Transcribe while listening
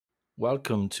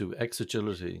Welcome to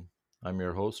Agility. I'm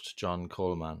your host, John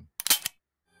Coleman.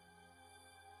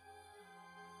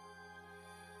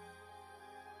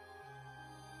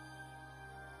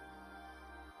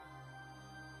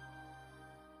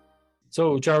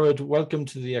 So, Jared, welcome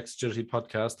to the Agility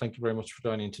podcast. Thank you very much for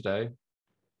joining today.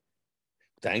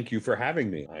 Thank you for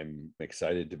having me. I'm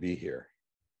excited to be here.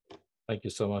 Thank you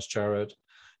so much, Jared.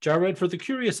 Jared, for the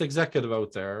curious executive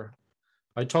out there,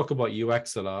 I talk about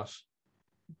UX a lot,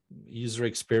 user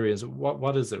experience.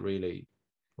 What is it really?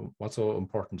 What's so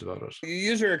important about it?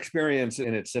 User experience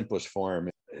in its simplest form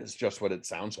is just what it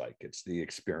sounds like. It's the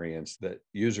experience that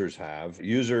users have.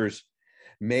 Users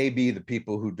may be the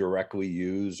people who directly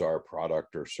use our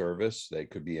product or service. They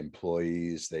could be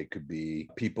employees. They could be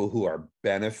people who are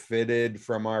benefited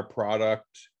from our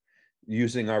product,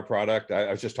 using our product.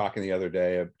 I was just talking the other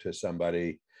day to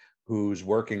somebody who's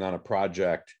working on a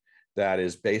project that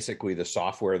is basically the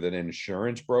software that an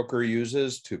insurance broker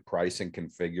uses to price and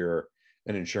configure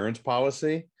an insurance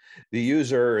policy. The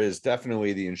user is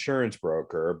definitely the insurance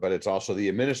broker, but it's also the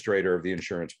administrator of the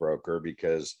insurance broker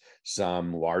because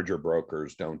some larger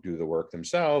brokers don't do the work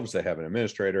themselves. They have an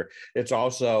administrator. It's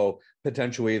also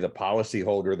potentially the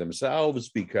policyholder themselves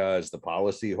because the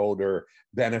policyholder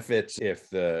benefits if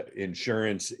the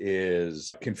insurance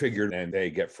is configured and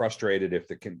they get frustrated if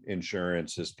the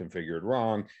insurance is configured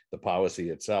wrong, the policy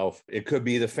itself. It could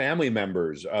be the family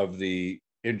members of the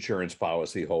insurance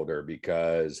policyholder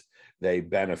because they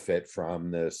benefit from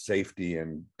the safety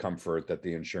and comfort that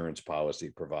the insurance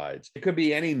policy provides. It could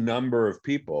be any number of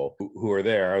people who are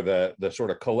there. The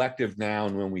sort of collective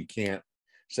noun when we can't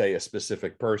say a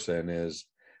specific person is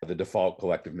the default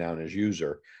collective noun is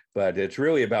user, but it's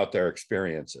really about their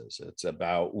experiences. It's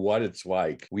about what it's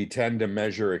like. We tend to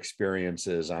measure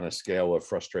experiences on a scale of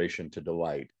frustration to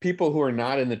delight. People who are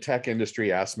not in the tech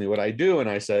industry ask me what I do, and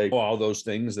I say, all those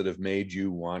things that have made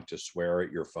you want to swear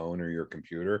at your phone or your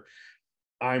computer.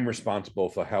 I'm responsible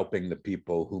for helping the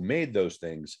people who made those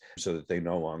things so that they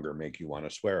no longer make you want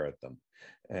to swear at them.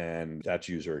 And that's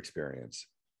user experience.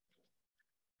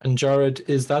 And Jared,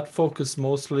 is that focused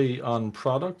mostly on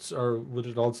products or would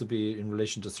it also be in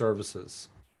relation to services?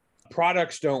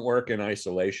 Products don't work in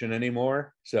isolation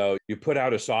anymore. So you put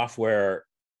out a software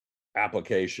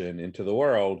application into the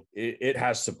world, it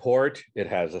has support, it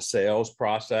has a sales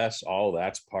process, all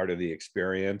that's part of the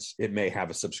experience. It may have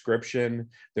a subscription.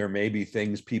 There may be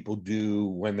things people do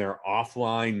when they're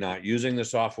offline, not using the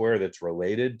software that's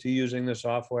related to using the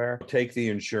software. Take the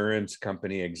insurance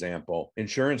company example.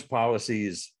 Insurance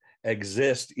policies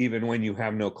exist even when you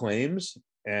have no claims.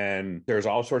 And there's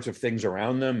all sorts of things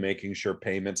around them, making sure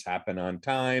payments happen on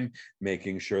time,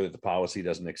 making sure that the policy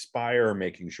doesn't expire,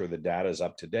 making sure the data is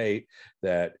up to date,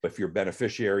 that if your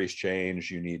beneficiaries change,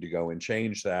 you need to go and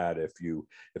change that.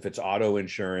 If it's auto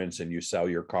insurance and you sell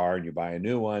your car and you buy a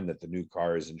new one, that the new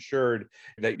car is insured,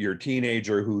 that your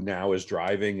teenager who now is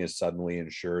driving is suddenly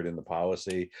insured in the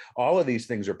policy. All of these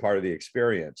things are part of the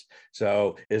experience.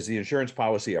 So is the insurance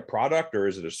policy a product or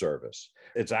is it a service?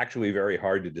 It's actually very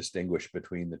hard to distinguish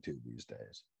between the two these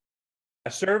days.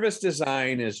 A service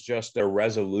design is just a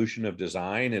resolution of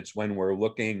design. It's when we're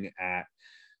looking at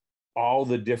all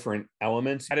the different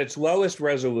elements. At its lowest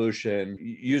resolution,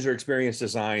 user experience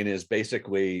design is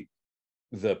basically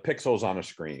the pixels on a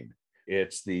screen.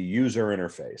 It's the user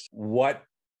interface. What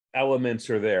elements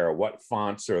are there? What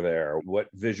fonts are there? What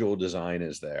visual design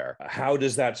is there? How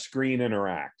does that screen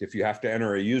interact? If you have to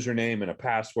enter a username and a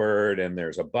password and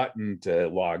there's a button to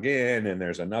log in and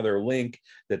there's another link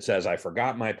that says, I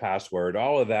forgot my password,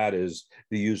 all of that is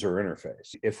the user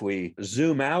interface. If we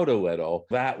zoom out a little,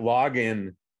 that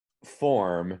login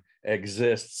form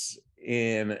exists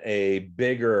in a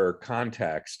bigger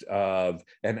context of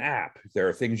an app. There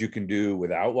are things you can do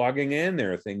without logging in.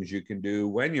 There are things you can do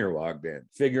when you're logged in.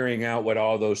 Figuring out what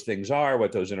all those things are,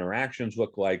 what those interactions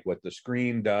look like, what the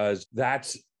screen does.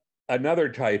 That's another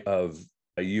type of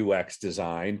a UX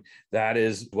design. That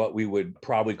is what we would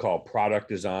probably call product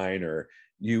design or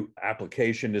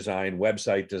application design,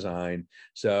 website design.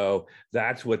 So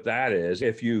that's what that is.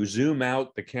 If you zoom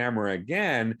out the camera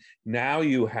again, now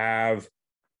you have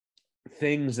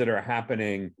things that are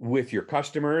happening with your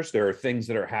customers. There are things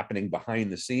that are happening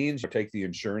behind the scenes. Take the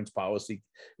insurance policy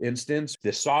instance.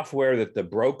 The software that the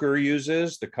broker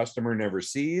uses, the customer never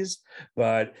sees,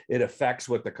 but it affects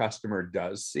what the customer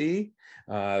does see.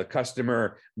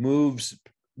 Customer moves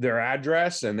their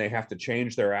address and they have to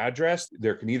change their address,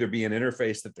 there can either be an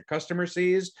interface that the customer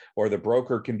sees, or the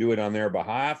broker can do it on their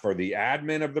behalf, or the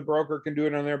admin of the broker can do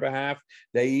it on their behalf.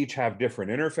 They each have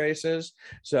different interfaces.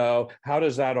 So how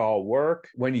does that all work?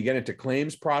 When you get into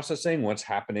claims processing, what's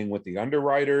happening with the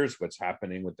underwriters, what's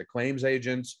happening with the claims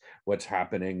agents, what's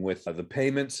happening with the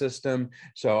payment system.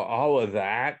 So all of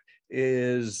that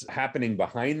is happening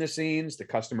behind the scenes. The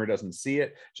customer doesn't see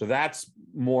it. So that's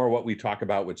more what we talk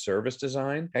about with service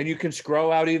design. And you can scroll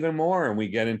out even more and we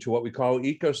get into what we call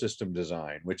ecosystem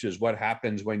design, which is what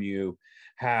happens when you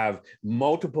have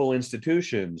multiple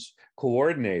institutions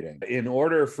coordinating. In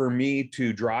order for me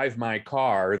to drive my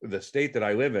car, the state that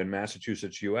I live in,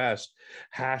 Massachusetts, US,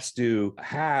 has to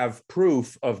have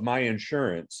proof of my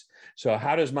insurance. So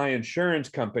how does my insurance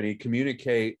company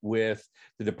communicate with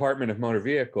the Department of Motor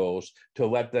Vehicles to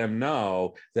let them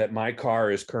know that my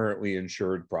car is currently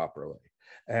insured properly?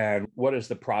 And what is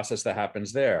the process that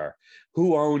happens there?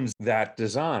 Who owns that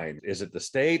design? Is it the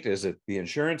state? Is it the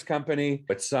insurance company?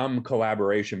 But some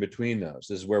collaboration between those.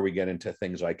 This is where we get into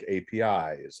things like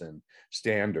APIs and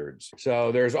standards.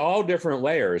 So there's all different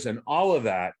layers, and all of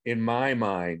that, in my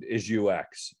mind, is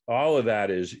UX. All of that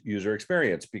is user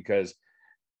experience, because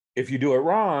if you do it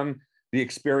wrong, the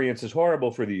experience is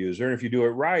horrible for the user. And if you do it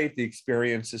right, the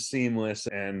experience is seamless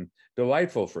and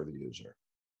delightful for the user.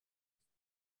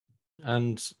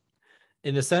 And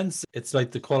in a sense, it's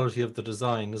like the quality of the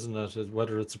design, isn't it?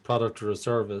 Whether it's a product or a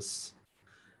service,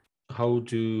 how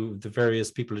do the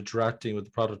various people interacting with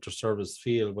the product or service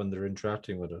feel when they're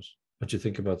interacting with it? What do you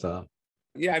think about that?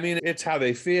 Yeah, I mean, it's how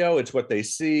they feel, it's what they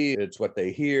see, it's what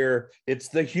they hear. It's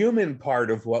the human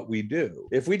part of what we do.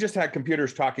 If we just had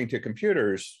computers talking to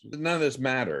computers, none of this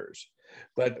matters.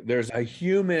 But there's a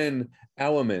human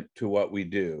element to what we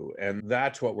do, and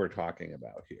that's what we're talking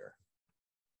about here.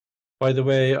 By the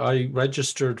way, I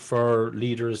registered for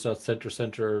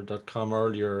leaders.centercenter.com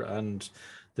earlier, and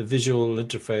the visual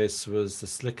interface was the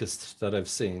slickest that I've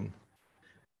seen.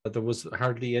 There was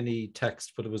hardly any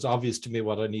text, but it was obvious to me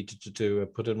what I needed to do. I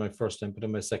put in my first name, put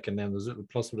in my second name. There's a little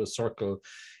plus with a circle.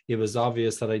 It was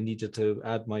obvious that I needed to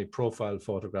add my profile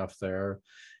photograph there.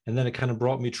 And then it kind of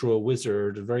brought me through a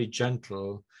wizard, very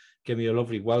gentle, gave me a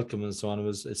lovely welcome and so on.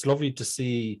 It's lovely to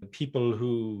see people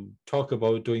who talk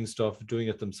about doing stuff, doing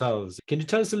it themselves. Can you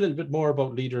tell us a little bit more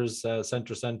about Leaders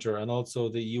Center and also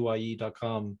the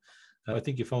UIE.com? I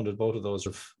think you founded both of those,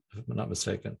 if I'm not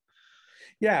mistaken.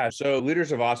 Yeah, so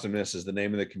Leaders of Awesomeness is the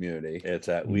name of the community. It's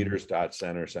at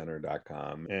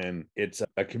leaders.centercenter.com. And it's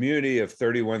a community of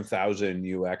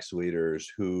 31,000 UX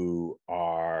leaders who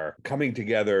are coming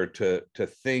together to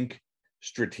think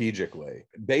strategically.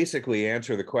 Basically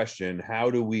answer the question,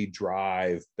 how do we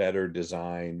drive better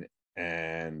design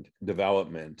and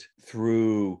development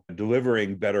through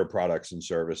delivering better products and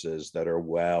services that are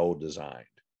well designed?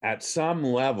 At some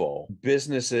level,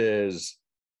 businesses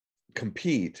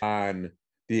compete on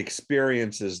the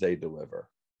experiences they deliver.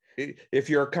 If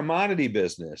you're a commodity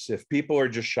business, if people are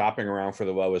just shopping around for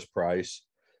the lowest price,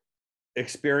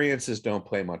 experiences don't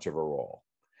play much of a role.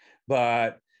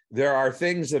 But there are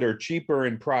things that are cheaper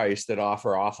in price that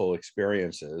offer awful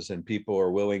experiences, and people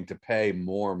are willing to pay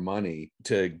more money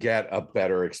to get a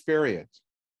better experience.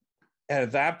 And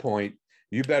at that point,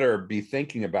 you better be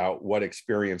thinking about what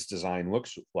experience design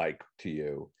looks like to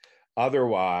you.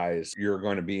 Otherwise, you're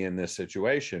going to be in this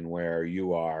situation where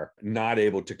you are not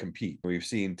able to compete. We've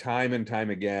seen time and time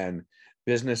again,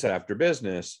 business after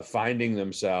business finding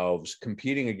themselves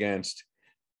competing against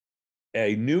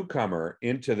a newcomer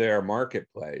into their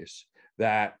marketplace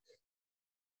that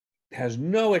has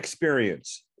no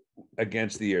experience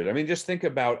against the years. I mean, just think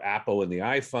about Apple and the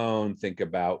iPhone, think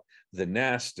about the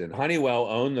Nest, and Honeywell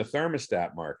owned the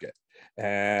thermostat market.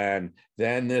 And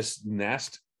then this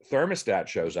Nest thermostat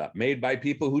shows up, made by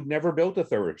people who'd never built a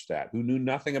thermostat, who knew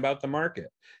nothing about the market.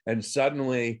 And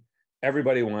suddenly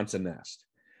everybody wants a Nest.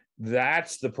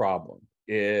 That's the problem,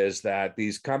 is that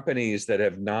these companies that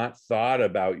have not thought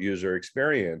about user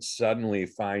experience suddenly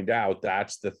find out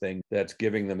that's the thing that's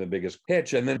giving them the biggest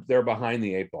pitch, and then they're behind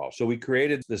the eight ball. So we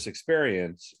created this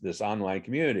experience, this online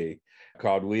community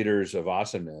called Leaders of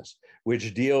Awesomeness,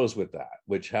 which deals with that,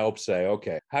 which helps say,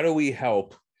 okay, how do we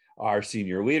help our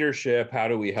senior leadership? How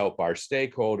do we help our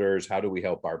stakeholders? How do we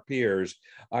help our peers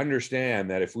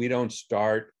understand that if we don't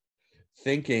start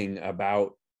thinking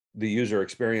about the user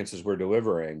experiences we're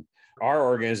delivering, our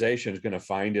organization is going to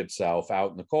find itself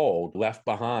out in the cold, left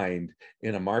behind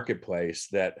in a marketplace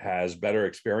that has better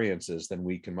experiences than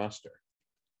we can muster.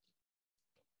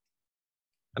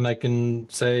 And I can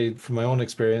say from my own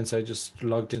experience, I just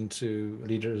logged into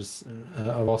Leaders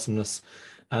of Awesomeness,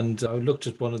 and I looked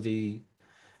at one of the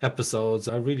episodes.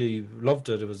 I really loved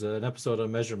it. It was an episode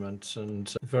on measurement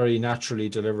and very naturally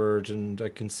delivered, and I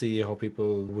can see how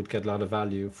people would get a lot of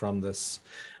value from this.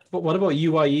 But what about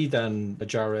UIE then,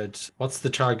 Jared? What's the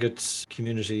target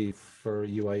community for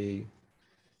UIE?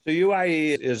 So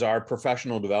UIE is our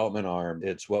professional development arm.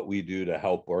 It's what we do to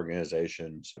help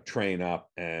organizations train up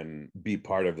and be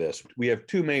part of this. We have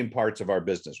two main parts of our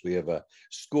business. We have a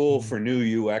school for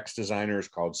new UX designers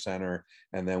called Center,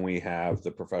 and then we have the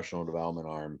professional development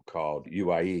arm called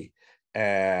UIE.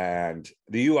 And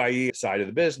the UIE side of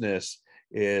the business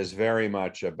is very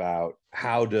much about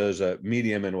how does a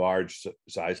medium and large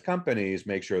size companies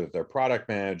make sure that their product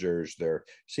managers, their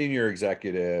senior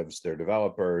executives, their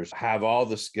developers have all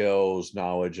the skills,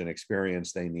 knowledge, and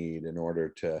experience they need in order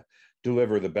to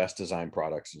deliver the best design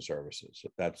products and services.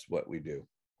 That's what we do.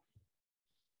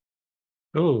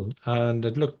 Oh, and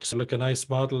it looked like a nice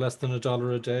model, less than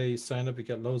 $1 a day. Sign up, you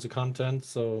get loads of content.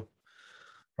 So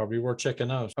probably worth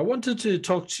checking out. I wanted to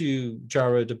talk to you,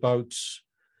 Jared, about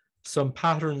some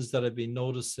patterns that I've been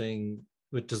noticing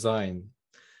with design.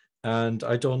 And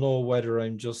I don't know whether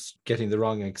I'm just getting the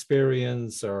wrong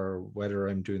experience or whether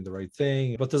I'm doing the right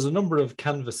thing. But there's a number of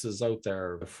canvases out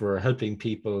there for helping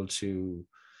people to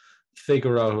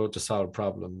figure out how to solve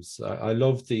problems. I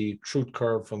love the truth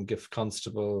curve from Gift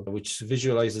Constable, which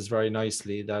visualizes very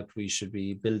nicely that we should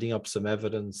be building up some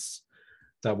evidence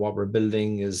that what we're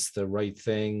building is the right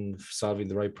thing, solving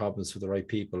the right problems for the right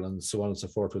people, and so on and so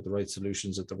forth, with the right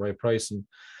solutions at the right price. And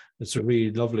it's a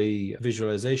really lovely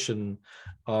visualization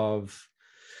of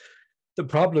the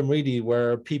problem, really,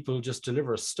 where people just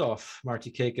deliver stuff. Marty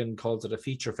Cagan calls it a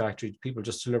feature factory. People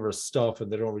just deliver stuff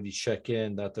and they don't really check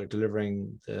in that they're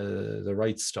delivering the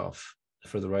right stuff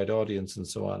for the right audience and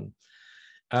so on.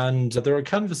 And there are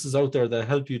canvases out there that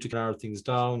help you to narrow things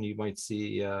down. You might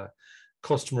see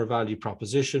customer value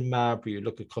proposition map, where you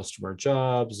look at customer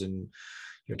jobs and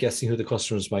you're guessing who the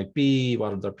customers might be,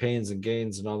 what are their pains and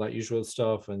gains and all that usual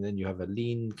stuff. And then you have a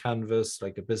lean canvas,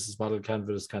 like a business model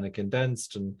canvas, kind of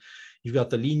condensed. And you've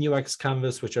got the lean UX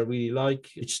canvas, which I really like,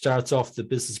 which starts off the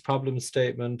business problem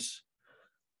statement,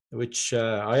 which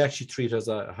I actually treat as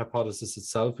a hypothesis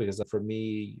itself, because for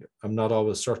me, I'm not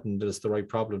always certain that it's the right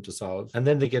problem to solve. And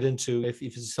then they get into, if you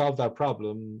solve that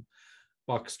problem,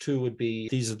 box 2 would be,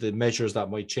 these are the measures that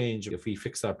might change if we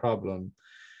fix that problem.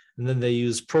 And then they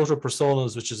use proto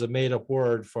personas, which is a made up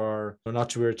word for not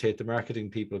to irritate the marketing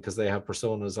people because they have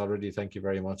personas already. Thank you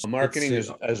very much. Marketing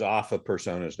is off of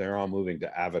personas. They're all moving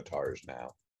to avatars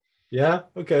now. Yeah.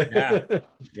 Okay.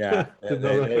 Yeah.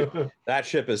 That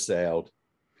ship has sailed.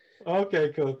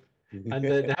 Okay, cool. And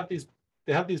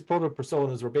they have these proto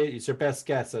personas where it's your best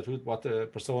guess at what the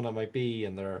persona might be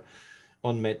and their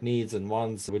unmet needs and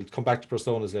wants. We'll come back to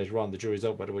personas later on. The jury's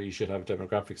out, by the way. You should have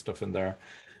demographic stuff in there.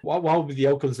 What would be the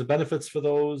outcomes and benefits for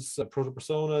those proto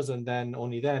personas? And then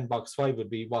only then box 5 would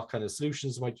be, what kind of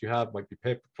solutions might you have? Might be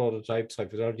paper prototypes, high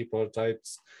fidelity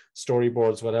prototypes,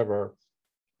 storyboards, whatever.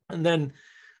 And then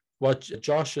what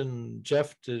Josh and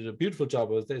Jeff did a beautiful job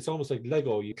with, it's almost like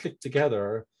Lego. You click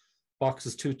together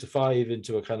boxes 2 to 5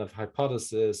 into a kind of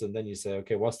hypothesis, and then you say,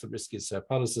 okay, what's the riskiest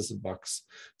hypothesis in box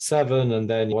 7, and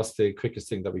then what's the quickest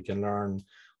thing that we can learn?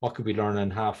 What could we learn in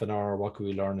half an hour? What could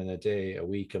we learn in a day, a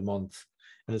week, a month?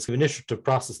 And it's an iterative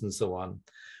process and so on.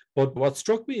 But what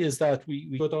struck me is that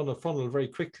we go down a funnel very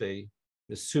quickly,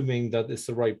 assuming that it's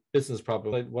the right business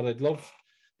problem. What I'd love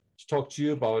to talk to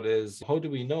you about is, how do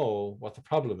we know what the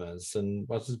problem is, and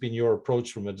what has been your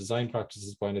approach from a design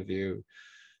practices point of view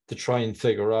to try and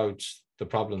figure out the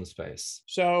problem space?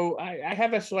 So I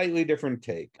have a slightly different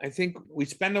take. I think we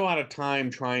spend a lot of time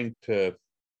trying to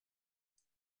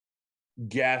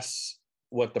guess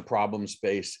what the problem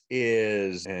space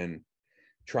is and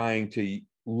trying to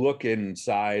look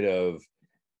inside of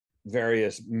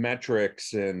various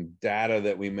metrics and data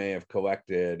that we may have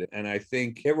collected. And I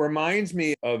think it reminds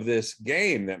me of this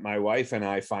game that my wife and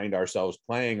I find ourselves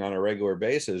playing on a regular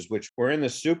basis, which we're in the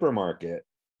supermarket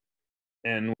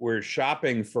and we're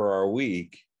shopping for our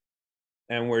week,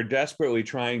 and we're desperately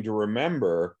trying to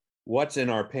remember what's in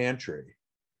our pantry.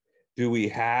 Do we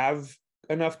have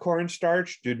enough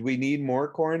cornstarch? Did we need more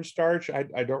cornstarch?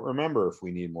 I don't remember if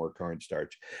we need more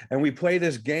cornstarch. And we play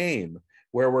this game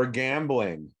where we're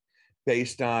gambling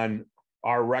based on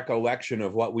our recollection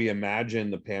of what we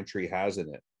imagine the pantry has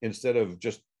in it, instead of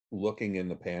just looking in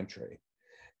the pantry.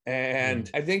 And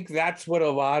I think that's what a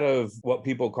lot of what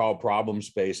people call problem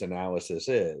space analysis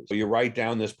is. You write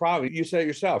down this problem. You said it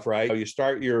yourself, right? You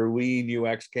start your lean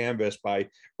UX canvas by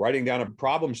writing down a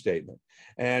problem statement.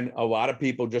 And a lot of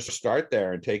people just start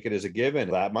there and take it as a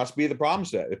given. That must be the problem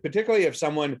set. Particularly if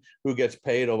someone who gets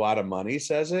paid a lot of money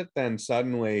says it, then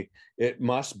suddenly it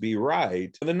must be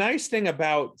right. The nice thing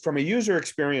about, from a user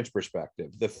experience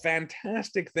perspective, the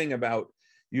fantastic thing about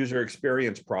user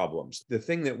experience problems, the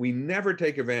thing that we never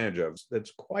take advantage of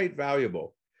that's quite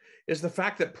valuable, is the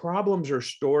fact that problems are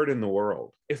stored in the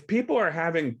world. If people are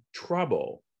having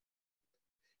trouble,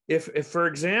 if for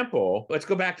example, let's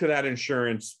go back to that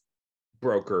insurance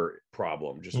broker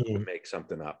problem, just to make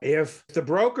something up. If the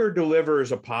broker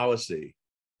delivers a policy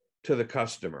to the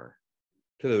customer,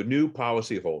 to the new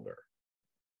policy holder,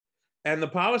 and the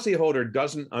policyholder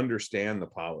doesn't understand the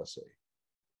policy,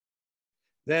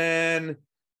 then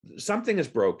something is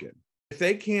broken. If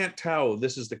they can't tell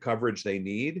this is the coverage they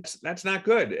need, that's not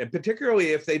good. And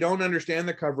particularly if they don't understand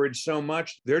the coverage so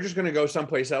much, they're just going to go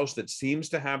someplace else that seems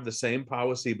to have the same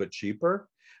policy but cheaper,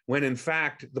 when in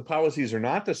fact the policies are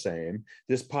not the same.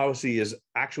 This policy is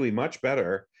actually much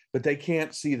better, but they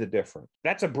can't see the difference.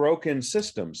 That's a broken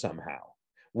system somehow.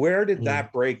 Where did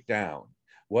that break down?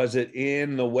 Was it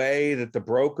in the way that the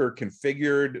broker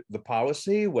configured the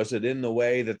policy? Was it in the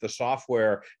way that the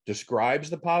software describes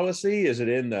the policy? Is it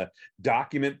in the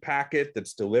document packet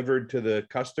that's delivered to the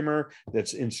customer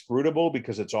that's inscrutable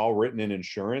because it's all written in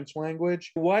insurance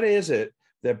language? What is it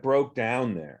that broke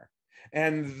down there?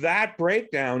 And that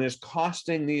breakdown is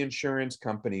costing the insurance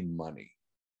company money.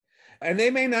 And they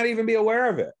may not even be aware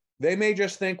of it. They may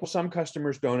just think, well, some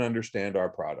customers don't understand our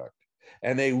product,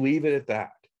 and they leave it at that.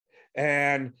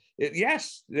 And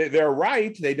yes, they're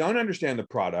right. They don't understand the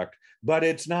product, but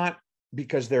it's not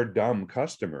because they're dumb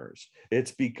customers.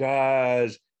 It's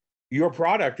because your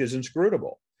product is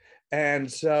inscrutable. And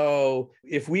so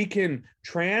if we can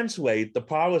translate the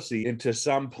policy into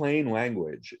some plain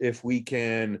language, if we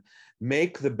can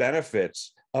make the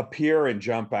benefits appear and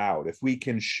jump out, if we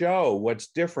can show what's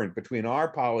different between our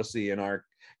policy and our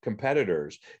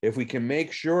competitors, if we can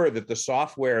make sure that the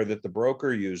software that the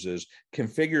broker uses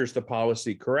configures the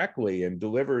policy correctly and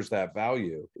delivers that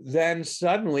value, then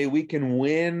suddenly we can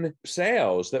win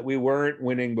sales that we weren't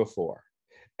winning before.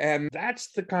 And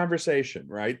that's the conversation,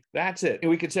 right? That's it. And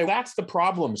we could say, that's the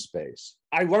problem space.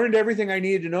 I learned everything I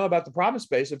needed to know about the problem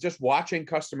space of just watching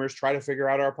customers try to figure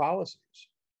out our policies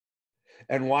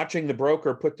and watching the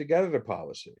broker put together the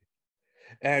policy,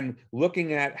 and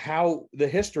looking at how the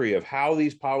history of how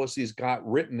these policies got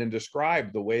written and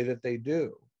described the way that they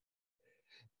do.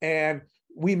 And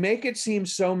we make it seem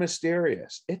so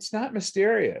mysterious. It's not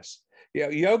mysterious. You know,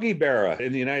 Yogi Berra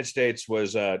in the United States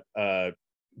was a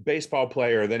baseball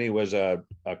player. Then he was a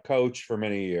coach for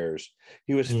many years.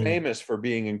 He was famous for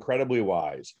being incredibly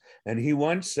wise. And he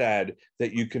once said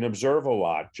that you can observe a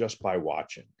lot just by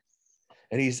watching.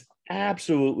 And he's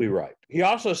absolutely right. He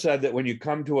also said that when you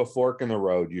come to a fork in the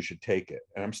road, you should take it.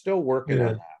 And I'm still working on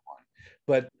that one.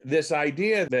 But this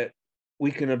idea that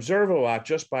we can observe a lot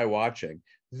just by watching,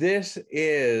 this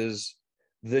is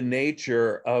the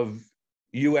nature of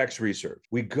UX research.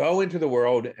 We go into the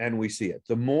world and we see it.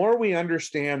 The more we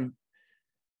understand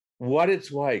what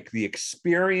it's like, the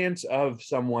experience of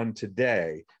someone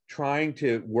today trying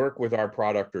to work with our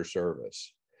product or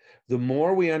service, the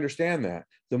more we understand that,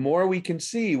 the more we can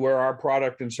see where our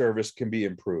product and service can be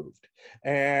improved.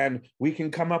 And we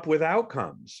can come up with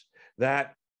outcomes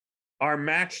that are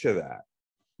matched to that.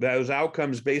 Those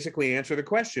outcomes basically answer the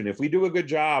question. If we do a good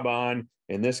job on,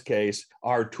 in this case,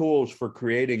 our tools for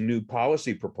creating new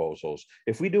policy proposals,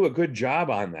 if we do a good job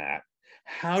on that,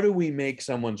 how do we make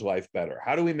someone's life better?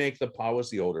 How do we make the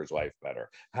policyholder's life better?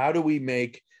 How do we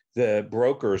make the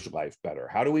broker's life better?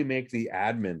 How do we make the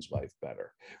admin's life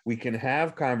better? We can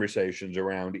have conversations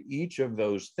around each of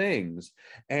those things,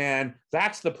 and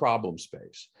that's the problem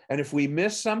space. And if we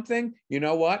miss something, you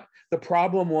know what? The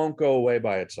problem won't go away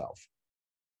by itself.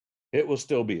 It will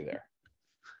still be there.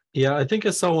 Yeah, I think I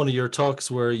saw one of your talks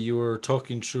where you were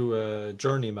talking through a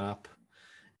journey map,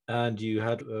 and you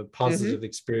had a positive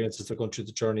experiences of going through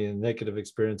the journey and negative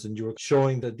experience, and you were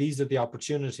showing that these are the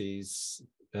opportunities.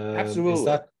 Absolutely. Is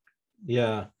that,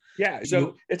 yeah. Yeah.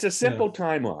 So it's a simple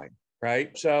timeline,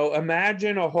 right? So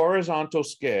imagine a horizontal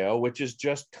scale, which is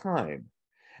just time.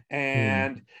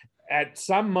 And at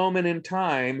some moment in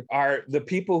time, are the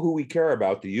people who we care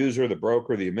about, the user, the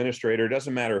broker, the administrator,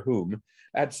 doesn't matter whom,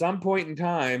 at some point in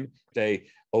time, they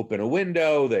open a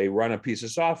window, they run a piece of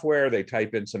software, they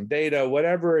type in some data,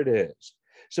 whatever it is.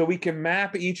 So we can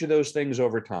map each of those things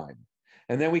over time.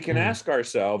 And then we can ask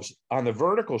ourselves on the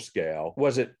vertical scale,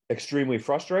 was it extremely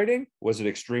frustrating? Was it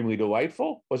extremely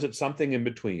delightful? Was it something in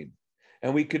between?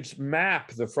 And we could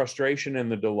map the frustration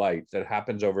and the delight that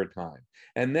happens over time.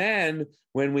 And then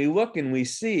when we look and we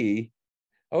see,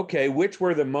 okay, which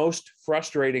were the most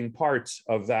frustrating parts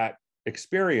of that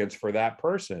experience for that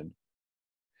person,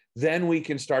 then we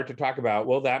can start to talk about,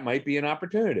 well, that might be an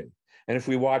opportunity. And if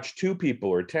we watch 2 people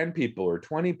or 10 people or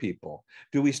 20 people,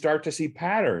 do we start to see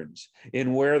patterns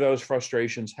in where those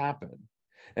frustrations happen?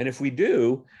 And if we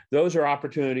do, those are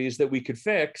opportunities that we could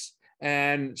fix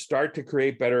and start to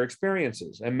create better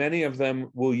experiences. And many of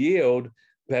them will yield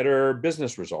better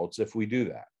business results if we do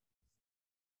that.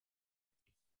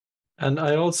 And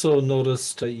I also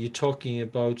noticed you talking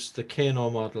about the Kano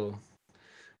model.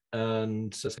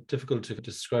 And it's difficult to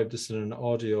describe this in an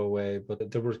audio way,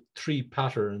 but there were 3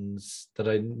 patterns that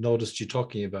I noticed you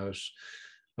talking about.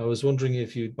 I was wondering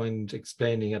if you'd mind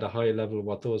explaining at a high level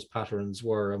what those patterns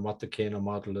were and what the Kano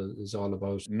model is all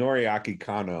about. Noriaki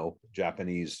Kano,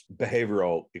 Japanese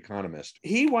behavioral economist,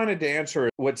 he wanted to answer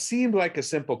what seemed like a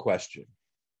simple question,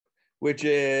 which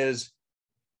is,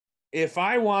 if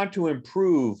I want to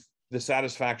improve the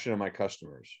satisfaction of my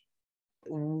customers,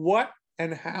 what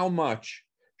and how much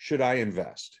should I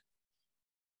invest?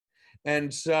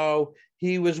 And so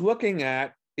he was looking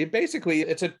at it. Basically,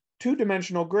 it's a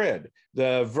 2-dimensional grid.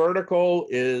 The vertical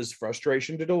is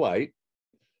frustration to delight,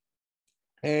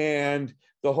 and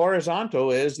the horizontal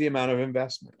is the amount of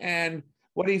investment. And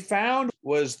what he found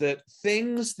was that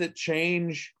things that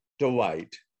change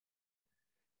delight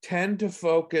tend to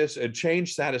focus and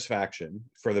change satisfaction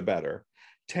for the better,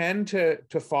 tend to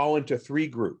fall into 3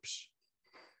 groups.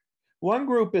 One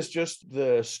group is just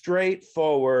the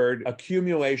straightforward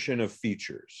accumulation of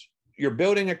features. You're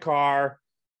building a car,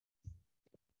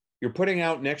 you're putting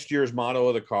out next year's model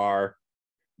of the car,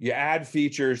 you add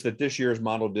features that this year's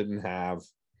model didn't have.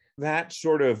 That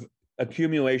sort of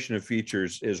accumulation of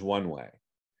features is one way.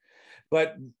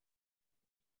 But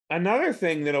another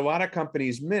thing that a lot of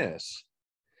companies miss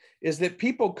is that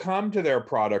people come to their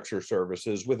products or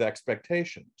services with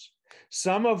expectations,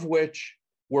 some of which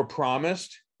were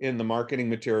promised in the marketing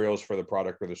materials for the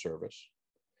product or the service,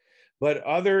 but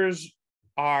others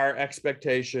are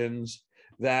expectations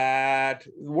that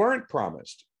weren't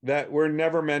promised, that were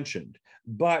never mentioned,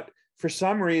 but for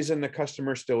some reason the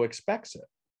customer still expects it.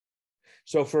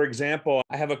 So for example,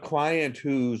 I have a client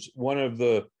who's one of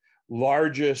the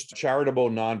largest charitable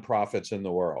nonprofits in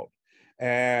the world.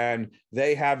 And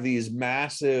they have these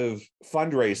massive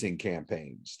fundraising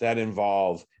campaigns that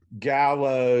involve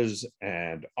galas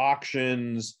and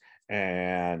auctions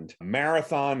and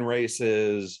marathon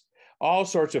races, all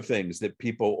sorts of things that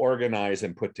people organize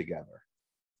and put together.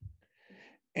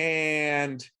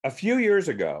 And a few years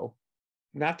ago,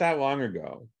 not that long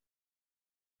ago,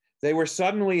 they were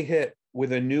suddenly hit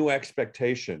with a new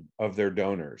expectation of their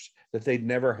donors that they'd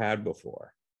never had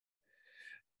before.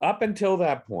 Up until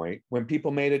that point, when people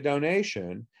made a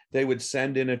donation, they would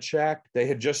send in a check. They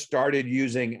had just started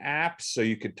using apps, so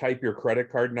you could type your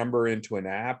credit card number into an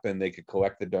app and they could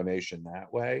collect the donation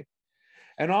that way.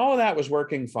 And all of that was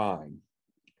working fine.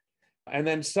 And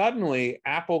then suddenly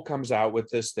Apple comes out with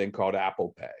this thing called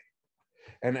Apple Pay.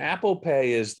 And Apple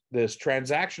Pay is this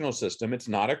transactional system. It's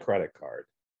not a credit card.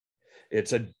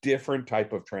 It's a different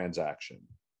type of transaction.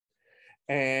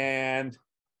 And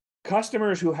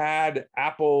customers who had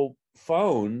Apple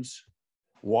phones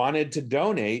wanted to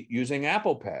donate using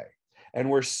Apple Pay and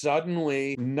were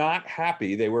suddenly not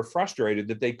happy. They were frustrated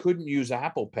that they couldn't use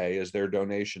Apple Pay as their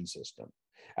donation system.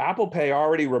 Apple Pay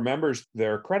already remembers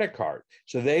their credit card,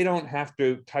 so they don't have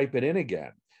to type it in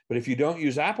again. But if you don't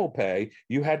use Apple Pay,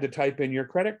 you had to type in your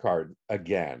credit card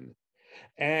again.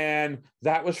 And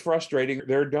that was frustrating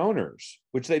their donors,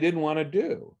 which they didn't want to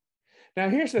do. Now,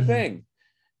 here's the thing.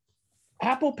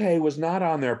 Apple Pay was not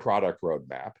on their product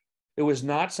roadmap. It was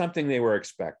not something they were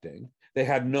expecting. They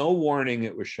had no warning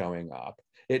it was showing up.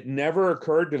 It never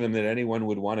occurred to them that anyone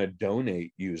would want to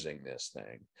donate using this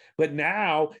thing. But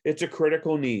now it's a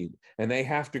critical need, and they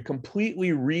have to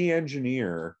completely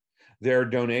re-engineer their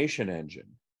donation engine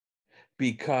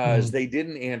because they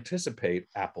didn't anticipate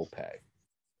Apple Pay.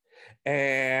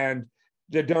 And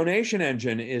the donation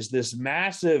engine is this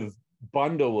massive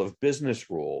bundle of business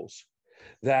rules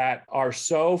that are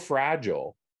so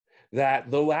fragile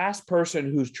that the last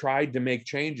person who's tried to make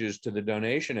changes to the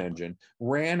donation engine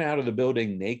ran out of the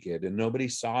building naked and nobody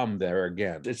saw him there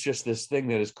again. It's just this thing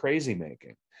that is crazy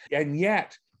making. And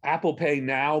yet Apple Pay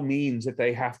now means that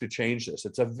they have to change this.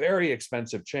 It's a very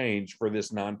expensive change for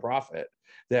this nonprofit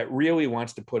that really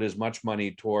wants to put as much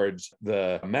money towards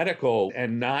the medical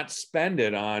and not spend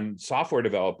it on software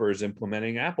developers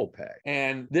implementing Apple Pay.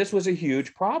 And this was a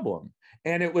huge problem.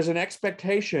 And it was an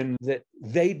expectation that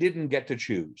they didn't get to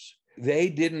choose. They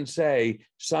didn't say,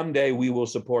 someday we will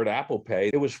support Apple Pay.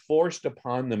 It was forced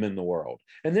upon them in the world.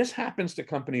 And this happens to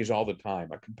companies all the time.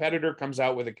 A competitor comes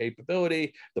out with a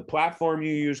capability. The platform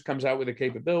you use comes out with a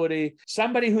capability.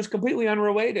 Somebody who's completely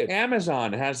unrelated.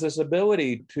 Amazon has this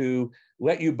ability to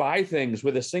let you buy things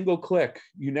with a single click.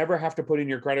 You never have to put in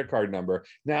your credit card number.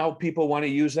 Now people want to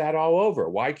use that all over.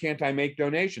 Why can't I make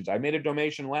donations? I made a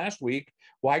donation last week.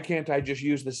 Why can't I just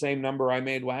use the same number I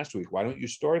made last week? Why don't you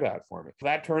store that for me?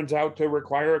 That turns out to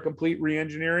require a complete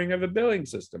re-engineering of a billing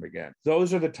system again.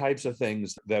 Those are the types of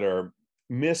things that are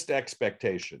missed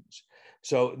expectations.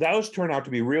 So those turn out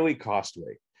to be really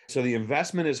costly. So the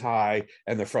investment is high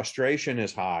and the frustration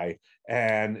is high.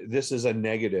 And this is a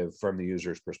negative from the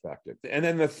user's perspective. And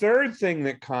then the third thing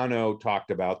that Kano talked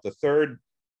about, the third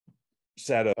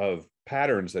set of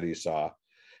patterns that he saw,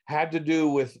 had to do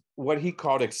with what he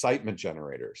called excitement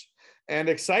generators. And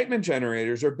excitement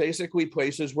generators are basically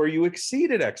places where you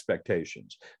exceeded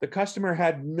expectations. The customer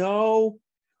had no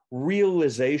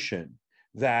realization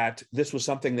that this was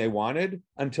something they wanted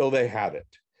until they had it.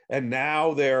 And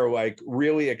now they're like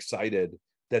really excited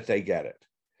that they get it.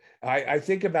 I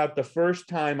think about the first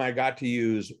time I got to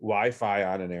use Wi-Fi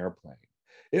on an airplane.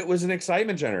 It was an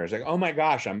excitement generator. It's like, oh my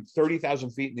gosh, I'm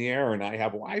 30,000 feet in the air and I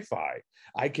have Wi-Fi.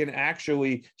 I can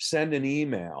actually send an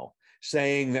email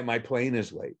saying that my plane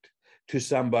is late to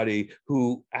somebody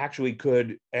who actually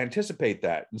could anticipate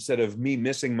that instead of me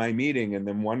missing my meeting and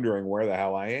then wondering where the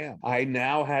hell I am. I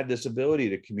now had this ability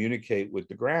to communicate with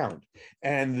the ground.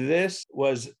 And this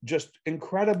was just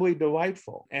incredibly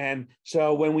delightful. And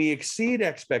so when we exceed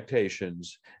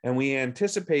expectations and we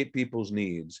anticipate people's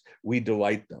needs, we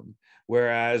delight them.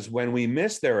 Whereas when we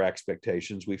miss their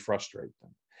expectations, we frustrate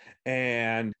them.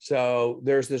 And so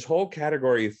there's this whole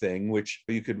category of thing, which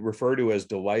you could refer to as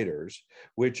delighters,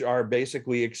 which are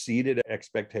basically exceeded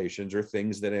expectations or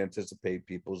things that anticipate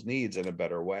people's needs in a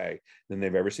better way than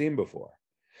they've ever seen before.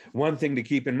 One thing to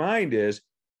keep in mind is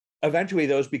eventually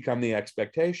those become the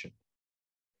expectation.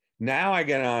 Now I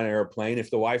get on an airplane,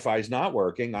 if the Wi-Fi is not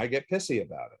working, I get pissy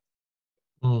about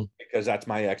it because that's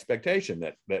my expectation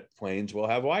that planes will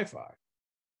have Wi-Fi.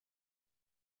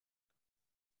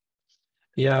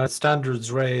 Yeah, standards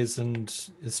raised, and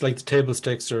it's like the table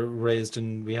stakes are raised,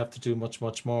 and we have to do much,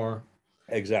 much more.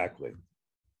 Exactly.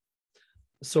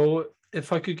 So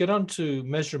if I could get on to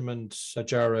measurement,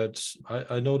 Jared,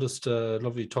 I noticed a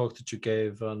lovely talk that you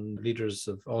gave on Leaders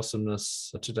of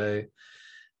Awesomeness today.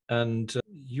 And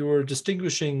you were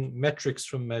distinguishing metrics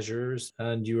from measures,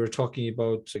 and you were talking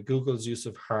about Google's use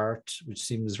of heart, which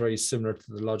seems very similar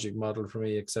to the logic model for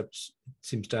me, except it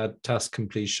seems to add task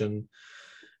completion.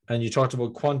 And you talked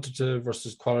about quantitative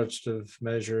versus qualitative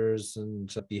measures and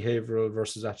behavioral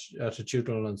versus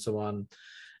attitudinal and so on.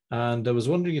 And I was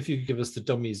wondering if you could give us the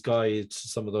dummy's guide to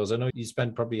some of those. I know you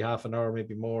spent probably half an hour,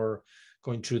 maybe more,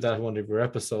 going through that one of your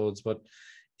episodes, but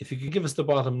if you could give us the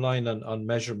bottom line on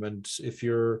measurement, if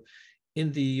you're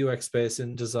in the UX space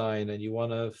in design and you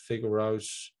want to figure out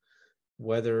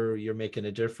whether you're making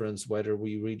a difference, whether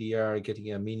we really are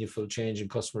getting a meaningful change in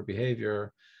customer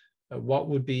behavior, what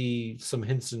would be some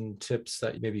hints and tips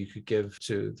that maybe you could give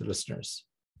to the listeners?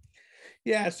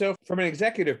 Yeah, so from an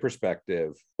executive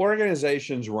perspective,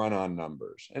 organizations run on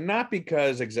numbers, and not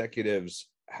because executives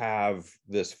have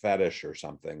this fetish or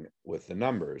something with the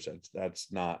numbers. That's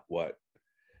not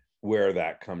where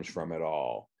that comes from at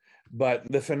all. But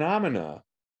the phenomena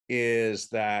is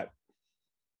that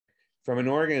from an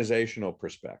organizational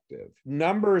perspective,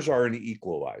 numbers are an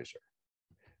equalizer.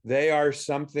 They are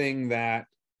something that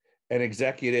an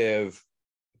executive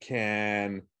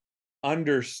can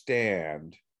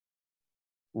understand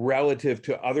relative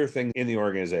to other things in the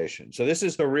organization. So this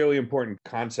is a really important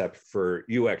concept for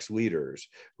UX leaders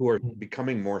who are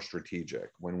becoming more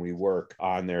strategic when we work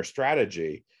on their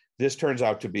strategy. This turns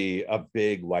out to be a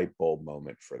big light bulb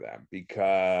moment for them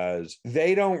because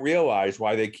they don't realize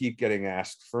why they keep getting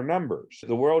asked for numbers.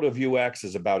 The world of UX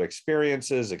is about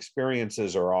experiences.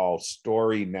 Experiences are all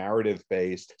story narrative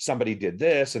based. Somebody did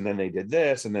this and then they did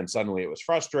this and then suddenly it was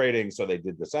frustrating. So they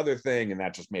did this other thing and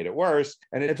that just made it worse.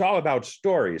 And it's all about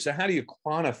stories. So how do you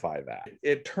quantify that?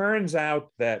 It turns out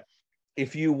that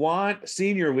if you want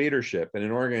senior leadership in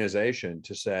an organization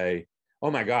to say,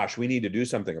 oh my gosh, we need to do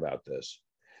something about this,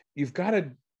 you've got to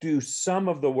do some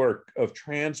of the work of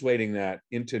translating that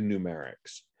into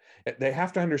numerics. They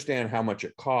have to understand how much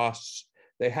it costs.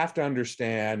 They have to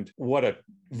understand what a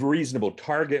reasonable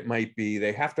target might be.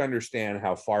 They have to understand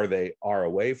how far they are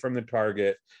away from the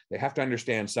target. They have to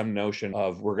understand some notion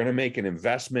of, we're going to make an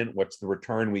investment. What's the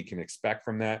return we can expect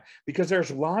from that? Because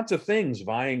there's lots of things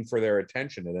vying for their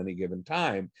attention at any given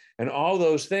time. And all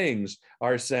those things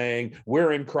are saying,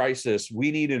 we're in crisis.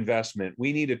 We need investment.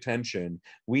 We need attention.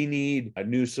 We need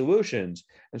new solutions.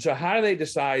 And so how do they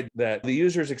decide that the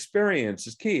user's experience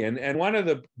is key? And one of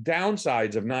the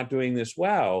downsides of not doing this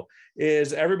well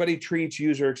is everybody treats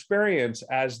user experience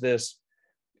as this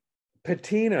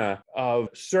patina of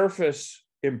surface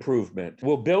improvement.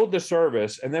 We'll build the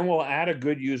service and then we'll add a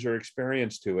good user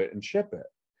experience to it and ship it.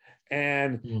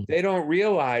 And they don't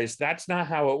realize that's not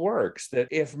how it works. That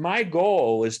if my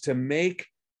goal is to make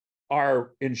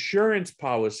our insurance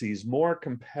policies more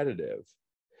competitive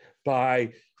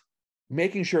by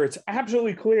making sure it's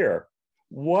absolutely clear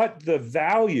what the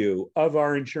value of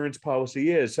our insurance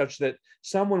policy is, such that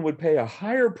someone would pay a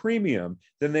higher premium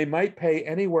than they might pay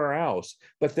anywhere else,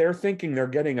 but they're thinking they're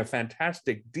getting a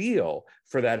fantastic deal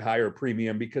for that higher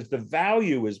premium because the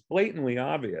value is blatantly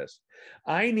obvious.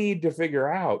 I need to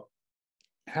figure out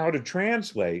how to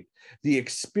translate the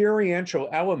experiential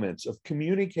elements of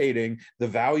communicating the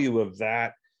value of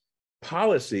that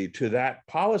policy to that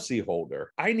policyholder.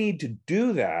 I need to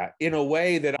do that in a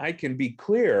way that I can be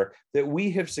clear that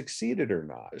we have succeeded or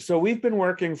not. So we've been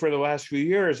working for the last few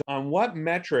years on what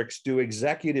metrics do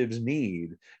executives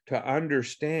need to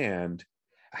understand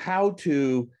how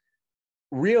to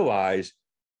realize,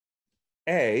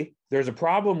 A, there's a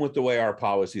problem with the way our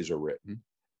policies are written.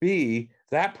 B,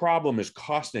 that problem is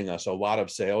costing us a lot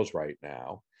of sales right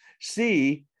now.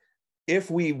 C, if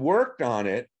we worked on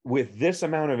it with this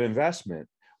amount of investment,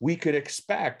 we could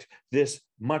expect this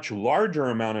much larger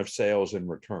amount of sales in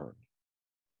return.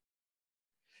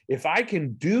 If I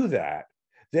can do that,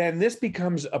 then this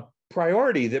becomes a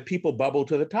priority that people bubble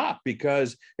to the top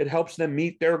because it helps them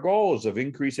meet their goals of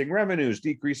increasing revenues,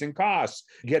 decreasing costs,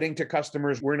 getting to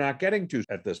customers we're not getting to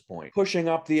at this point, pushing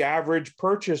up the average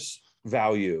purchase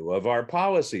value of our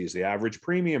policies, the average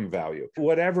premium value,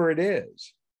 whatever it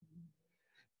is.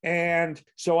 And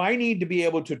so I need to be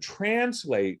able to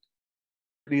translate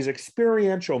these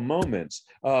experiential moments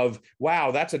of,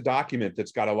 wow, that's a document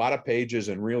that's got a lot of pages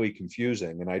and really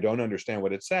confusing, and I don't understand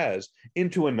what it says,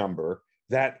 into a number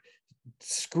that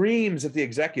screams at the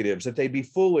executives that they'd be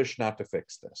foolish not to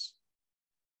fix this.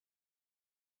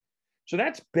 So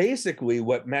that's basically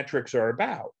what metrics are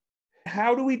about.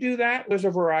 How do we do that? There's a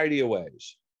variety of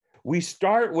ways. We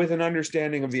start with an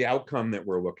understanding of the outcome that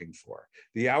we're looking for.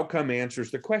 The outcome answers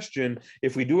the question,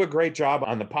 if we do a great job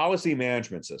on the policy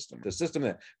management system, the system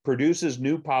that produces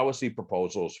new policy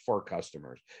proposals for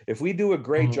customers, if we do a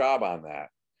great job on that,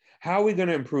 how are we going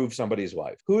to improve somebody's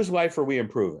life? Whose life are we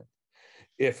improving?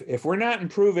 If we're not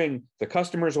improving the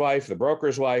customer's life, the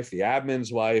broker's life, the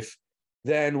admin's life,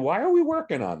 then why are we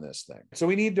working on this thing? So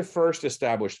we need to first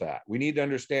establish that. We need to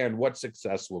understand what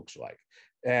success looks like.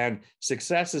 And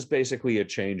success is basically a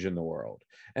change in the world.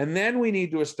 And then we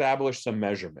need to establish some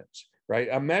measurements, right?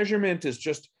 A measurement is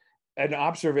just an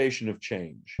observation of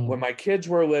change. When my kids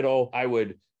were little, I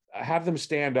would have them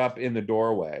stand up in the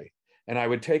doorway and I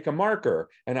would take a marker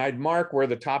and I'd mark where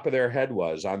the top of their head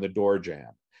was on the door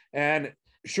jamb. And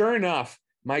sure enough,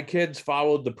 my kids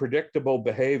followed the predictable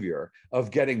behavior of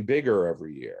getting bigger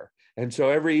every year. And so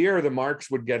every year the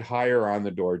marks would get higher on the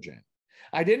door jamb.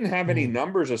 I didn't have any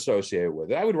numbers associated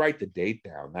with it. I would write the date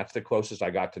down. That's the closest I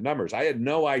got to numbers. I had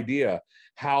no idea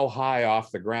how high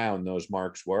off the ground those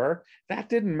marks were. That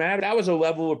didn't matter. That was a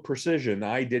level of precision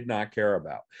I did not care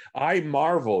about. I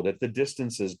marveled at the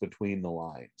distances between the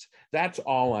lines. That's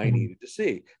all I needed to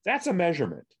see. That's a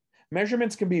measurement.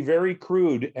 Measurements can be very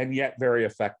crude and yet very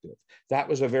effective. That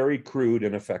was a very crude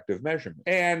and effective measurement.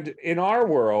 And in our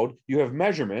world, you have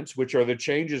measurements, which are the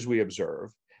changes we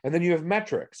observe. And then you have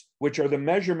metrics, which are the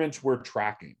measurements we're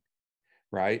tracking,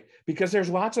 right? Because there's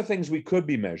lots of things we could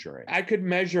be measuring. I could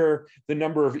measure the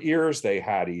number of ears they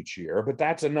had each year, but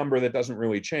that's a number that doesn't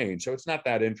really change. So it's not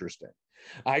that interesting.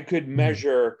 I could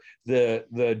measure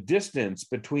the distance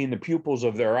between the pupils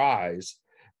of their eyes,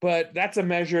 but that's a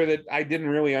measure that I didn't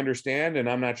really understand, and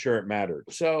I'm not sure it mattered.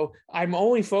 So I'm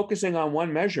only focusing on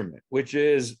one measurement, which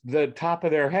is the top of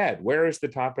their head. Where is the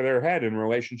top of their head in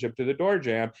relationship to the door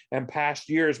jamb and past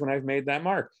years when I've made that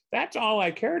mark? That's all I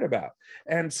cared about.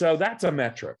 And so that's a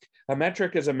metric. A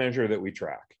metric is a measure that we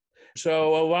track.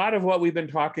 So a lot of what we've been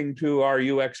talking to our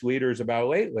UX leaders about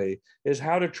lately is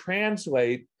how to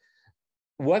translate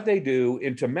what they do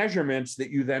into measurements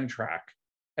that you then track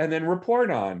and then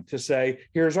report on to say,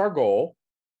 here's our goal.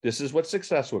 This is what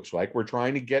success looks like. We're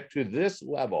trying to get to this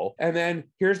level. And then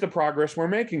here's the progress we're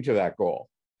making to that goal.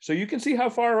 So you can see how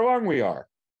far along we are.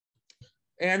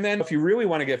 And then if you really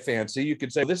want to get fancy, you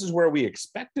could say, this is where we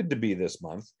expected to be this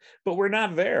month, but we're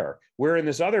not there. We're in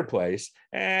this other place,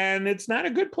 and it's not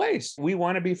a good place. We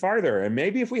want to be farther. And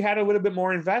maybe if we had a little bit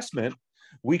more investment,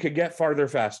 we could get farther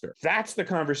faster. That's the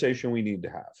conversation we need to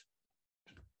have.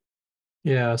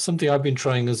 Yeah, something I've been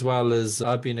trying as well is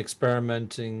I've been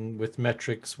experimenting with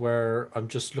metrics where I'm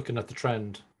just looking at the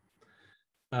trend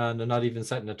and I'm not even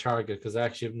setting a target because I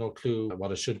actually have no clue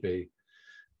what it should be.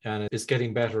 And it's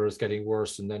getting better, it's getting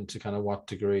worse, and then to kind of what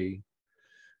degree.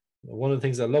 One of the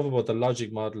things I love about the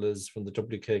logic model is from the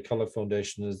WK Kellogg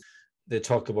Foundation is they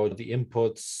talk about the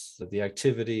inputs, the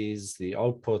activities, the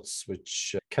outputs,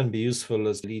 which can be useful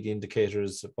as lead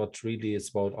indicators, but really it's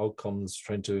about outcomes,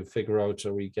 trying to figure out,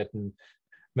 are we getting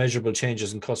measurable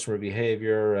changes in customer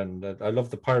behavior? And I love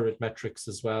the pirate metrics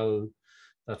as well,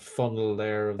 that funnel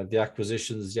there, the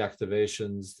acquisitions, the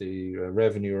activations, the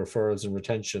revenue, referrals, and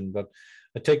retention. But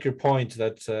I take your point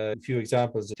that a few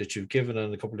examples that you've given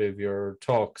in a couple of your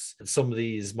talks, some of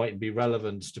these might be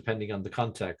relevant depending on the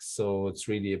context. So it's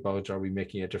really about, are we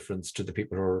making a difference to the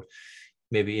people who are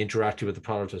maybe interacting with the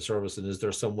product or service? And is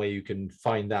there some way you can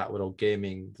find that without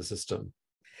gaming the system?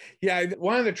 Yeah,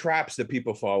 one of the traps that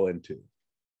people fall into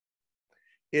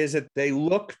is that they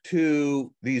look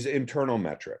to these internal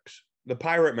metrics. The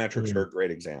pirate metrics are a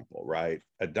great example, right?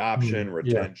 Adoption,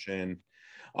 retention.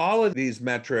 All of these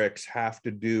metrics have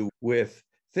to do with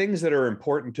things that are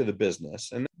important to the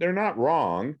business. And they're not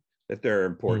wrong that they're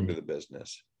important to the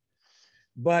business,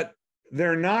 but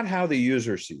they're not how the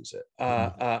user sees it.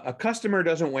 A customer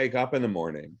doesn't wake up in the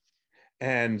morning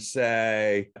and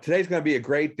say, today's going to be a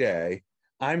great day.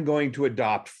 I'm going to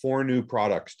adopt 4 new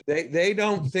products. They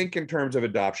don't think in terms of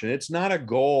adoption. It's not a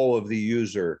goal of the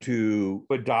user to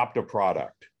adopt a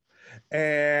product.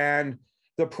 And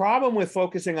the problem with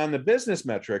focusing on the business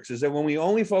metrics is that when we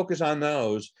only focus on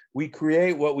those, we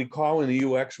create what we call in the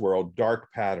UX world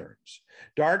dark patterns.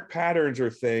 Dark patterns are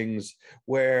things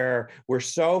where we're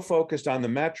so focused on the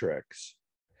metrics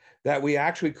that we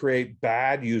actually create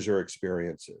bad user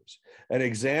experiences. An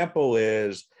example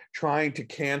is trying to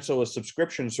cancel a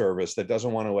subscription service that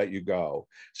doesn't want to let you go.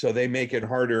 So they make it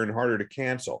harder and harder to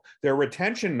cancel. Their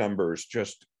retention numbers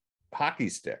just hockey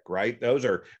stick, right? Those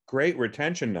are great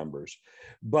retention numbers,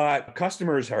 but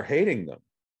customers are hating them.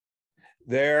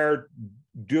 They're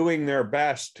doing their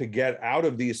best to get out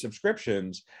of these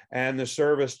subscriptions, and the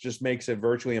service just makes it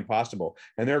virtually impossible.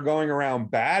 And they're going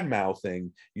around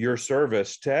bad-mouthing your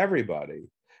service to everybody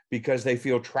because they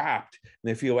feel trapped and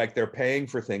they feel like they're paying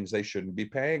for things they shouldn't be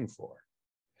paying for.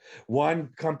 One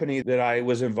company that I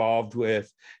was involved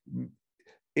with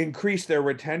increased their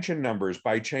retention numbers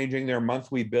by changing their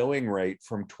monthly billing rate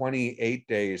from 28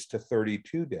 days to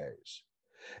 32 days.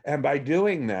 And by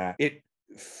doing that, it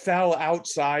fell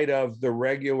outside of the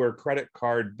regular credit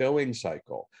card billing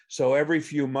cycle. So every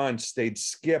few months, they'd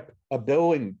skip a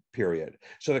billing period.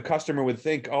 So the customer would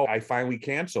think, oh, I finally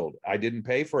canceled. I didn't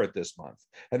pay for it this month.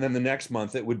 And then the next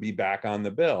month, it would be back on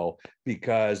the bill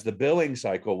because the billing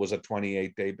cycle was a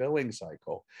 28-day billing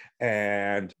cycle.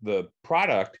 And the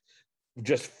product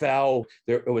just fell.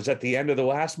 It was at the end of the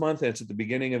last month and it's at the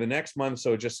beginning of the next month.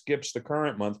 So it just skips the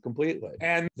current month completely.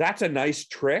 And that's a nice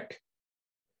trick,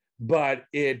 but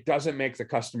it doesn't make the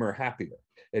customer happier.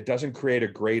 It doesn't create a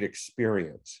great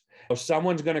experience. So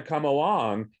someone's going to come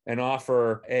along and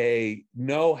offer a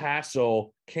no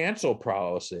hassle cancel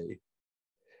policy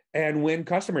and win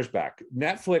customers back.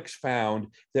 Netflix found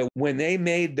that when they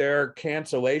made their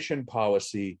cancellation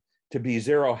policy to be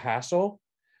zero hassle,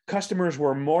 customers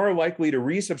were more likely to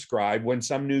resubscribe when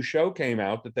some new show came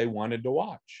out that they wanted to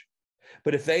watch.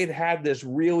 But if they'd had this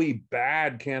really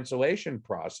bad cancellation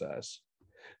process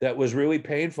that was really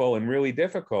painful and really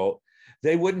difficult,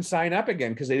 they wouldn't sign up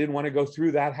again because they didn't want to go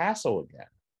through that hassle again.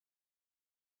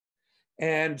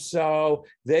 And so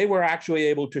they were actually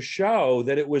able to show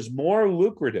that it was more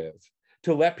lucrative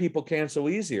to let people cancel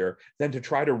easier than to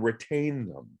try to retain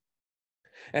them.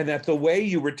 And that the way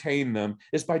you retain them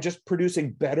is by just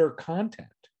producing better content.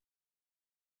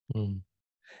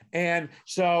 And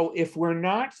so if we're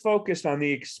not focused on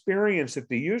the experience that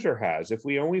the user has, if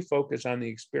we only focus on the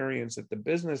experience that the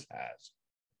business has,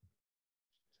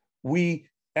 we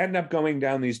end up going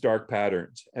down these dark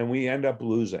patterns and we end up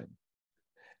losing.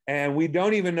 And we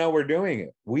don't even know we're doing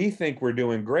it. We think we're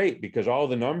doing great because all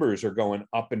the numbers are going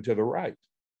up and to the right.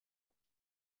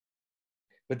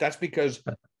 But that's because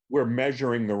we're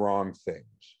measuring the wrong things.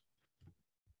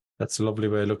 That's a lovely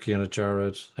way of looking at it,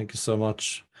 Jared. Thank you so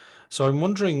much. So I'm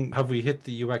wondering, have we hit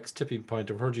the UX tipping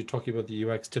point? I've heard you talking about the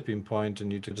UX tipping point,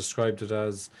 and you described it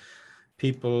as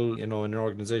people, in an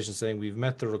organization saying we've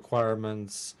met the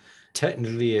requirements.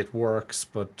 Technically, it works,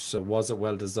 but was it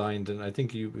well designed? And I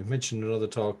think you mentioned in another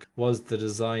talk, was the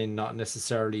design not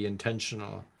necessarily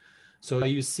intentional? So are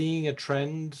you seeing a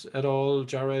trend at all,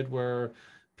 Jared, where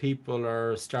people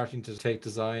are starting to take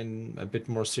design a bit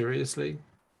more seriously?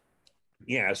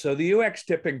 Yeah. So the UX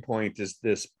tipping point is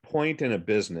this point in a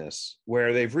business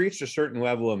where they've reached a certain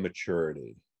level of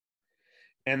maturity.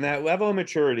 And that level of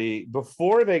maturity,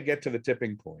 before they get to the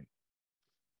tipping point,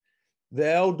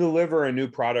 they'll deliver a new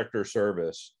product or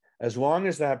service as long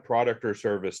as that product or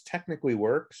service technically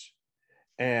works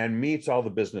and meets all the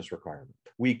business requirements.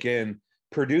 We can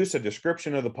produce a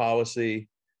description of the policy.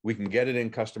 We can get it in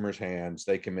customers' hands.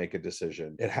 They can make a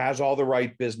decision. It has all the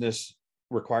right business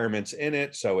requirements in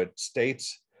it. So it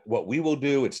states what we will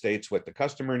do. It states what the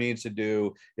customer needs to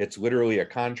do. It's literally a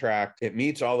contract. It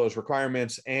meets all those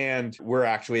requirements, and we're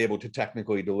actually able to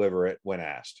technically deliver it when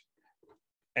asked.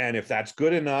 And if that's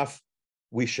good enough,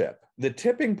 we ship. The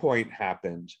tipping point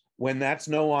happens when that's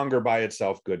no longer by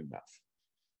itself good enough.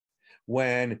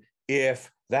 When if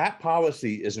that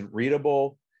policy isn't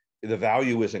readable, the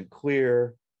value isn't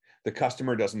clear, the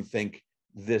customer doesn't think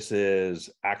this is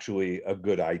actually a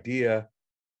good idea,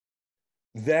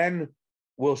 then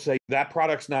we'll say that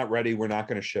product's not ready. We're not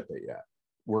going to ship it yet.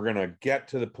 We're going to get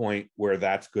to the point where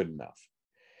that's good enough.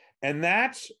 And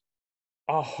that's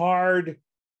a hard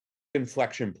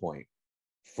inflection point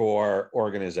for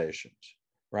organizations,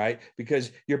 right?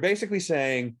 Because you're basically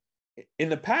saying, in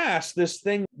the past, this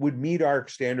thing would meet our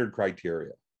standard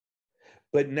criteria.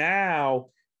 But now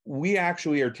we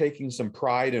actually are taking some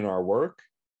pride in our work,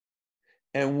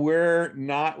 and we're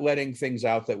not letting things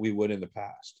out that we would in the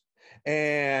past.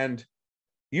 And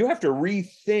you have to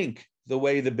rethink the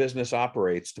way the business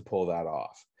operates to pull that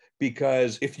off.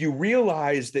 Because if you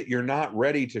realize that you're not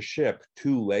ready to ship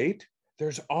too late,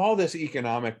 there's all this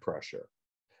economic pressure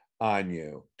on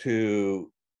you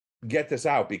to get this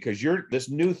out, because this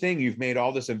new thing you've made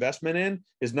all this investment in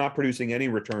is not producing any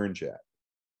returns yet.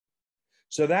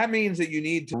 So that means that you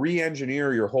need to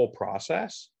re-engineer your whole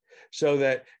process so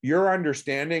that you're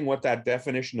understanding what that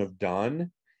definition of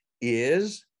done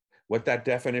is, what that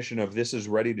definition of this is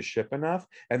ready to ship enough,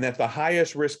 and that the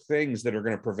highest risk things that are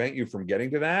going to prevent you from getting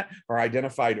to that are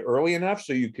identified early enough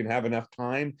so you can have enough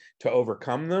time to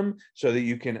overcome them so that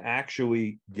you can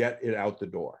actually get it out the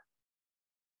door.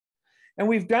 And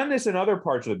we've done this in other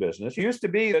parts of the business. It used to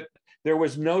be that there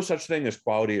was no such thing as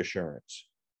quality assurance.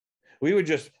 We would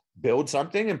just build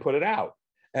something and put it out.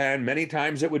 And many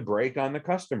times it would break on the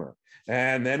customer.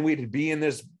 And then we'd be in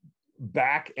this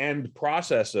back end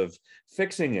process of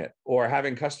fixing it, or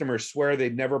having customers swear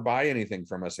they'd never buy anything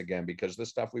from us again because the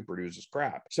stuff we produce is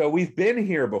crap. So we've been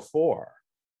here before.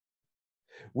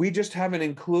 We just haven't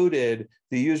included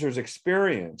the user's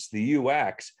experience, the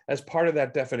UX, as part of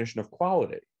that definition of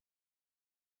quality.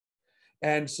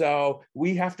 And so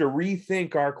we have to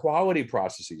rethink our quality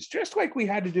processes, just like we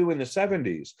had to do in the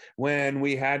 70s when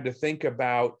we had to think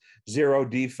about zero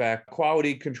defect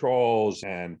quality controls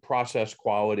and process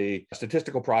quality,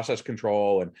 statistical process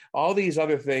control, and all these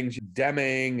other things,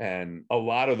 Deming and a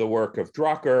lot of the work of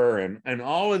Drucker and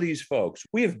all of these folks.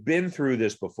 We have been through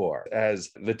this before.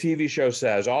 As the TV show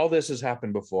says, all this has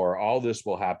happened before, all this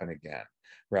will happen again,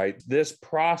 right? This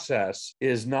process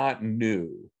is not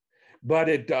new. But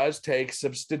it does take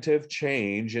substantive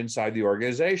change inside the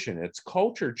organization. It's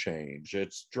culture change.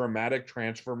 It's dramatic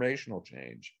transformational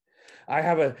change. I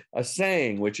have a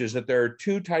saying, which is that there are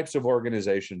two types of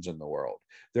organizations in the world.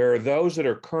 There are those that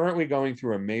are currently going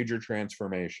through a major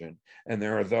transformation, and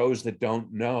there are those that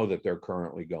don't know that they're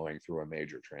currently going through a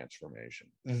major transformation.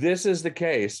 This is the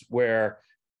case where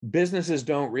businesses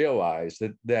don't realize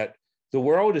that the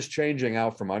world is changing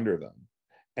out from under them.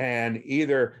 And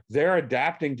either they're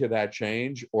adapting to that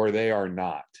change or they are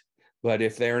not. But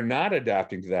if they're not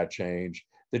adapting to that change,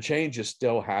 the change is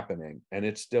still happening and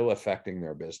it's still affecting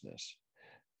their business.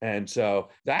 And so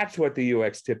that's what the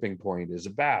UX tipping point is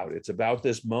about. It's about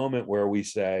this moment where we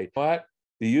say, but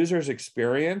the user's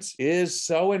experience is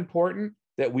so important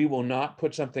that we will not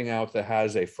put something out that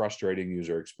has a frustrating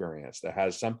user experience, that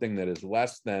has something that is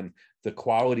less than the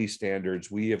quality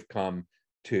standards we have come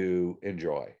to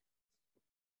enjoy.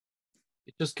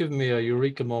 It just given me a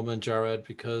eureka moment, Jared,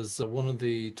 because one of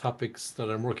the topics that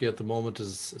I'm working at the moment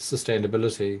is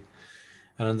sustainability.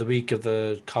 And in the week of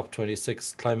the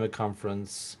COP26 climate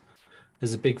conference,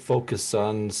 there's a big focus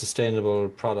on sustainable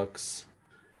products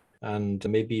and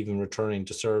maybe even returning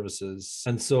to services.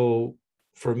 And so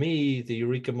for me, the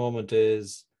eureka moment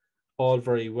is, all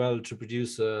very well to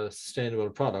produce a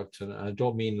sustainable product, and I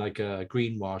don't mean like a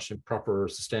greenwash, and proper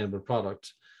sustainable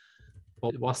product.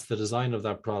 But what's the design of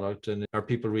that product, and are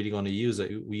people really going to use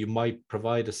it? You might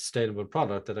provide a sustainable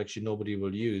product that actually nobody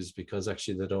will use because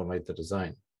actually they don't like the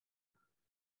design.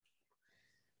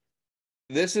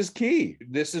 This is key.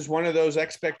 This is one of those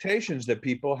expectations that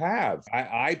people have.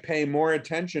 I pay more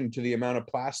attention to the amount of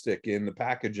plastic in the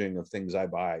packaging of things I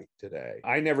buy today.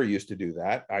 I never used to do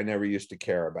that. I never used to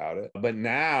care about it. But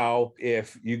now,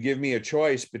 if you give me a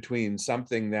choice between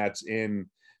something that's in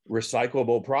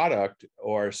recyclable product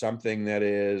or something that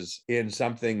is in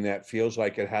something that feels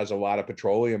like it has a lot of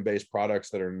petroleum-based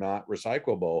products that are not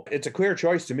recyclable, it's a clear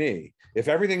choice to me. If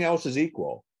everything else is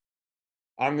equal,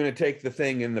 I'm going to take the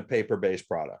thing in the paper-based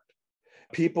product.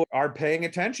 People are paying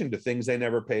attention to things they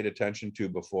never paid attention to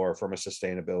before from a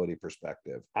sustainability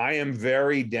perspective. I am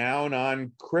very down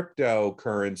on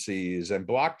cryptocurrencies and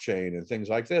blockchain and things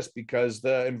like this because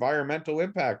the environmental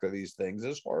impact of these things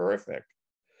is horrific,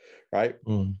 right?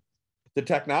 The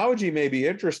technology may be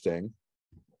interesting,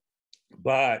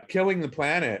 but killing the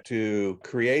planet to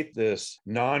create this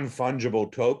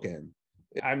non-fungible token,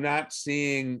 I'm not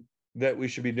seeing that we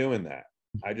should be doing that.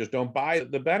 I just don't buy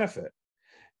the benefit.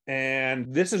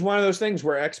 And this is one of those things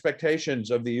where expectations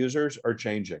of the users are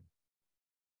changing.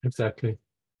 Exactly.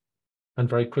 And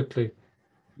very quickly.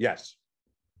 Yes.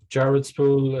 Jared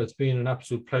Spool, it's been an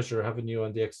absolute pleasure having you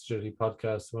on the Extra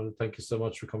podcast. Well, thank you so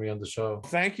much for coming on the show.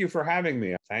 Thank you for having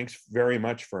me. Thanks very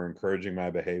much for encouraging my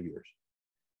behaviors.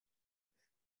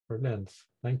 Brilliant.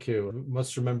 Thank you.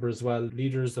 Must remember as well,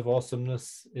 Leaders of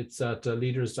Awesomeness. It's at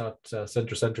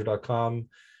leaders.centercenter.com.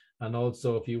 And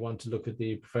also, if you want to look at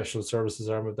the professional services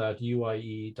arm of that,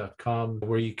 uie.com,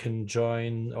 where you can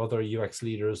join other UX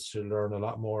leaders to learn a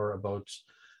lot more about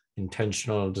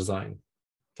intentional design.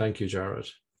 Thank you,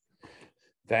 Jared.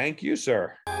 Thank you,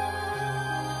 sir.